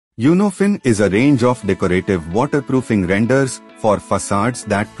UnoFin is a range of decorative waterproofing renders for facades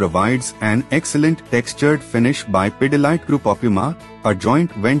that provides an excellent textured finish by Pidilite Grupo Puma, a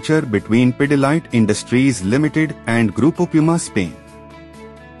joint venture between Pidilite Industries Ltd and Grupo Puma Spain.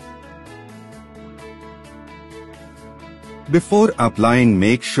 Before applying,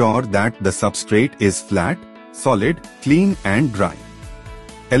 make sure that the substrate is flat, solid, clean and dry.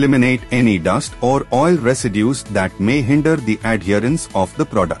 Eliminate any dust or oil residues that may hinder the adherence of the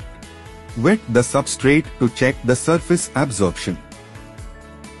product. Wet the substrate to check the surface absorption.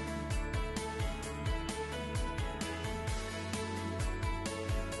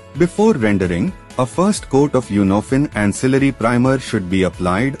 Before rendering, a first coat of UnoFin ancillary primer should be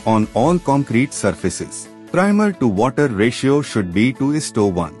applied on all concrete surfaces. Primer to water ratio should be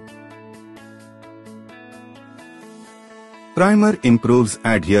 2:1. Primer improves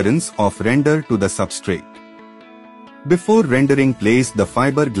adherence of render to the substrate. Before rendering, place the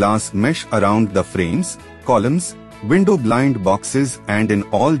fiberglass mesh around the frames, columns, window blind boxes and in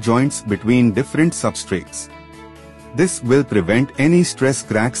all joints between different substrates. This will prevent any stress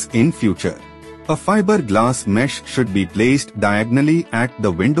cracks in future. A fiberglass mesh should be placed diagonally at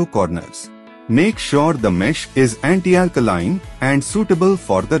the window corners. Make sure the mesh is anti-alkaline and suitable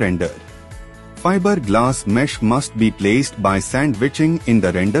for the render. Fiberglass mesh must be placed by sandwiching in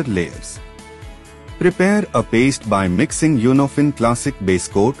the render layers. Prepare a paste by mixing UnoFin Classic base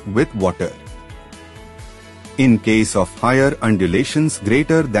coat with water. In case of higher undulations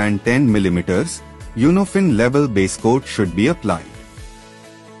greater than 10 mm, UnoFin level base coat should be applied.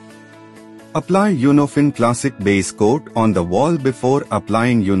 Apply UnoFin Classic base coat on the wall before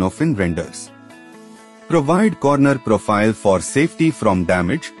applying UnoFin renders. Provide corner profile for safety from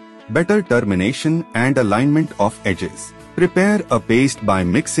damage, better termination and alignment of edges. Prepare a paste by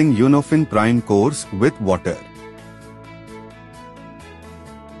mixing UnoFin prime cores with water.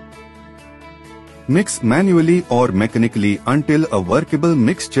 Mix manually or mechanically until a workable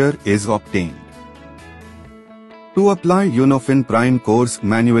mixture is obtained. To apply UnoFin prime cores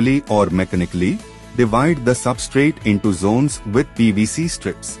manually or mechanically, divide the substrate into zones with PVC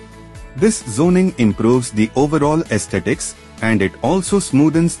strips. This zoning improves the overall aesthetics and it also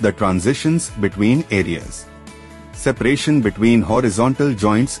smoothens the transitions between areas. Separation between horizontal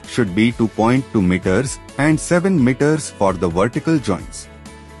joints should be 2.2 meters and 7 meters for the vertical joints.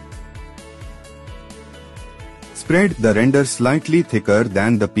 Spread the render slightly thicker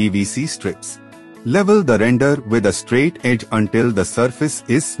than the PVC strips. Level the render with a straight edge until the surface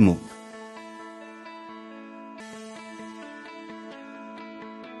is smooth.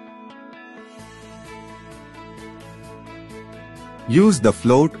 Use the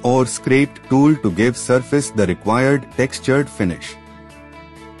float or scraped tool to give surface the required textured finish.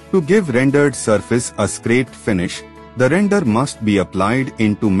 To give rendered surface a scraped finish, the render must be applied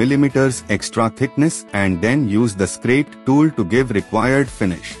in 2 mm extra thickness and then use the scraped tool to give required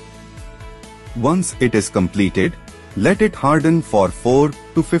finish. Once it is completed, let it harden for 4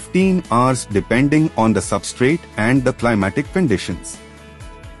 to 15 hours depending on the substrate and the climatic conditions.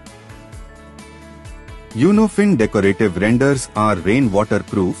 UnoFin decorative renders are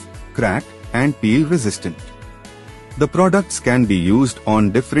rainwater-proof, crack and peel resistant. The products can be used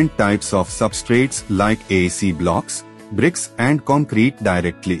on different types of substrates like AAC blocks, bricks and concrete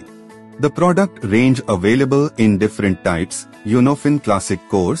directly. The product range available in different types: UnoFin Classic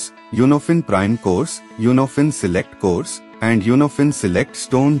cores, UnoFin Prime cores, UnoFin Select cores, and UnoFin Select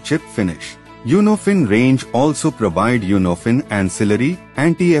Stone Chip Finish. UnoFin range also provide UnoFin Ancillary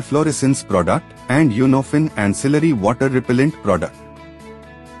Anti-Efflorescence product and UnoFin Ancillary Water Repellent product.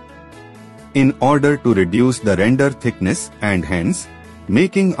 In order to reduce the render thickness and hence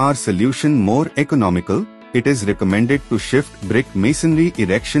making our solution more economical, it is recommended to shift brick masonry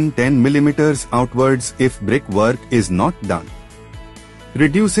erection 10 mm outwards if brick work is not done.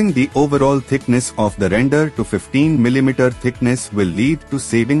 Reducing the overall thickness of the render to 15 mm thickness will lead to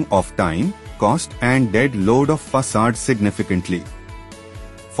saving of time, cost and dead load of facade significantly.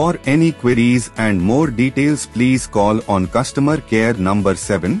 For any queries and more details, please call on customer care number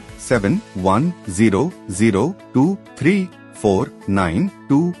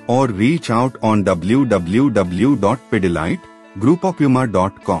 7710023492 or reach out on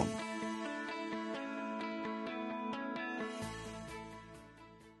www.pidilite-grupopuma.com.